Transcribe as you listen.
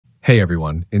Hey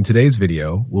everyone, in today's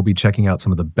video, we'll be checking out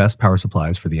some of the best power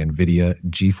supplies for the NVIDIA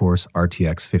GeForce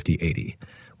RTX 5080.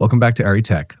 Welcome back to Ari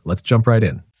Tech. Let's jump right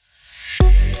in.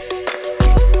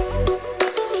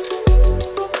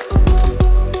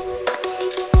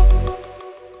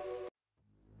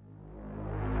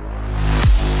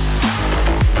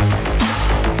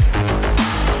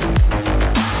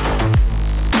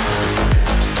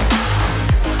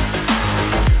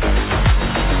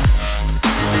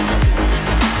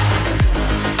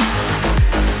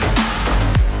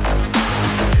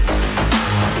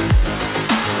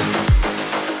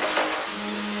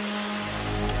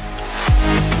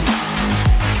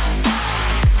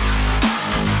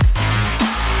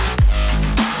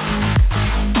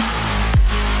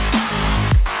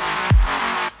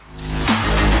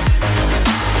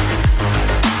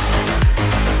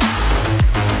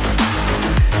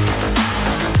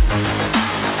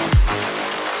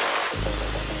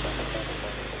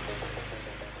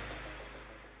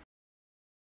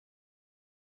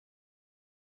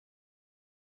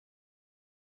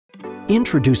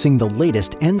 Introducing the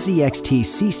latest NZXT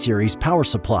C-Series power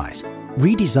supplies,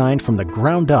 redesigned from the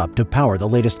ground up to power the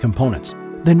latest components.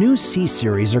 The new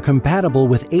C-Series are compatible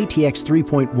with ATX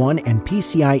 3.1 and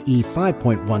PCI-E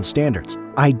 5.1 standards,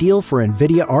 ideal for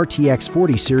NVIDIA RTX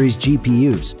 40 series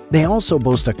GPUs. They also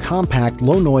boast a compact,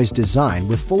 low-noise design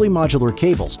with fully modular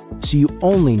cables, so you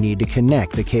only need to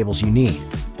connect the cables you need.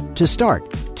 To start,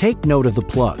 take note of the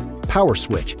plug, power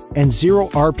switch, and 0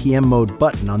 RPM mode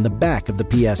button on the back of the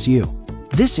PSU.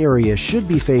 This area should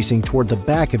be facing toward the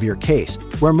back of your case,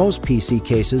 where most PC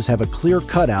cases have a clear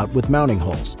cutout with mounting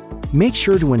holes. Make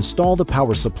sure to install the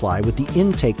power supply with the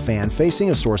intake fan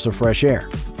facing a source of fresh air.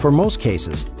 For most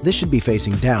cases, this should be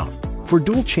facing down. For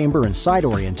dual chamber and side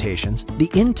orientations,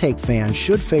 the intake fan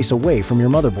should face away from your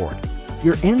motherboard.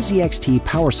 Your NZXT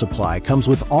power supply comes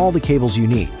with all the cables you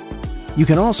need. You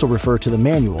can also refer to the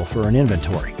manual for an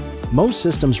inventory. Most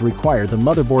systems require the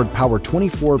motherboard power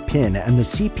 24-pin and the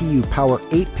CPU power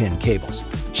 8-pin cables.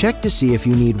 Check to see if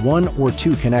you need 1 or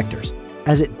 2 connectors,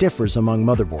 as it differs among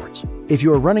motherboards. If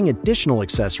you are running additional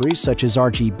accessories such as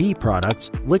RGB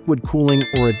products, liquid cooling,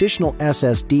 or additional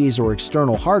SSDs or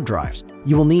external hard drives,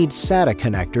 you will need SATA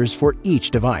connectors for each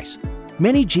device.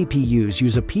 Many GPUs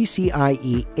use a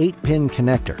PCIe 8-pin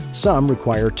connector. Some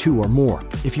require 2 or more.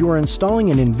 If you are installing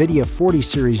an NVIDIA 40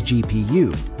 series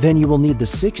GPU, then you will need the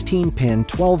 16-pin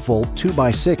 12-volt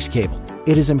 2x6 cable.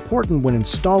 It is important when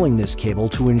installing this cable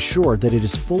to ensure that it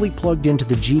is fully plugged into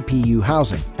the GPU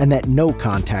housing and that no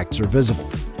contacts are visible.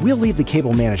 We'll leave the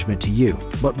cable management to you,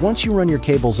 but once you run your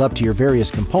cables up to your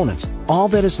various components, all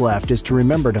that is left is to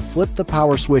remember to flip the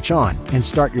power switch on and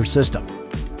start your system.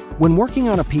 When working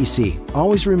on a PC,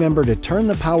 always remember to turn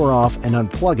the power off and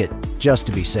unplug it just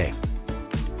to be safe.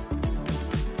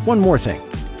 One more thing.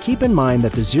 Keep in mind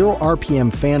that the 0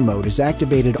 RPM fan mode is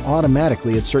activated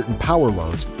automatically at certain power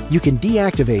loads. You can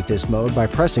deactivate this mode by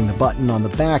pressing the button on the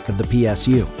back of the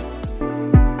PSU.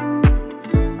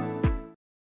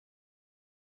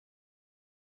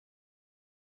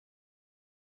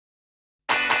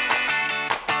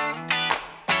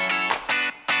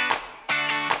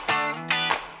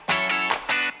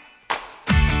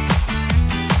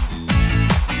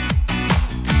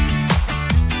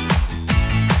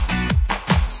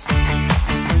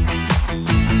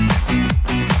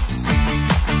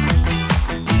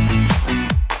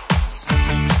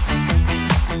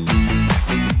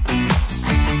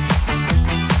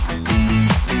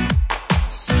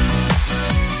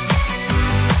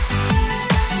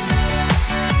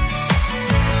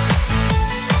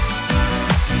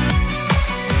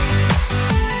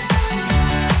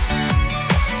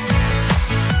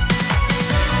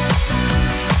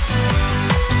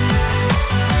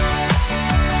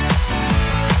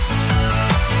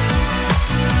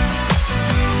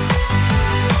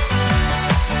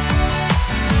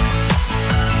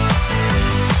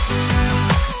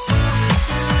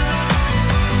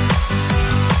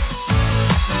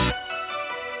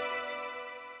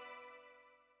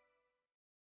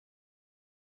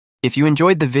 If you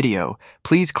enjoyed the video,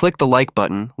 please click the like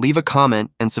button, leave a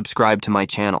comment, and subscribe to my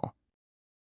channel.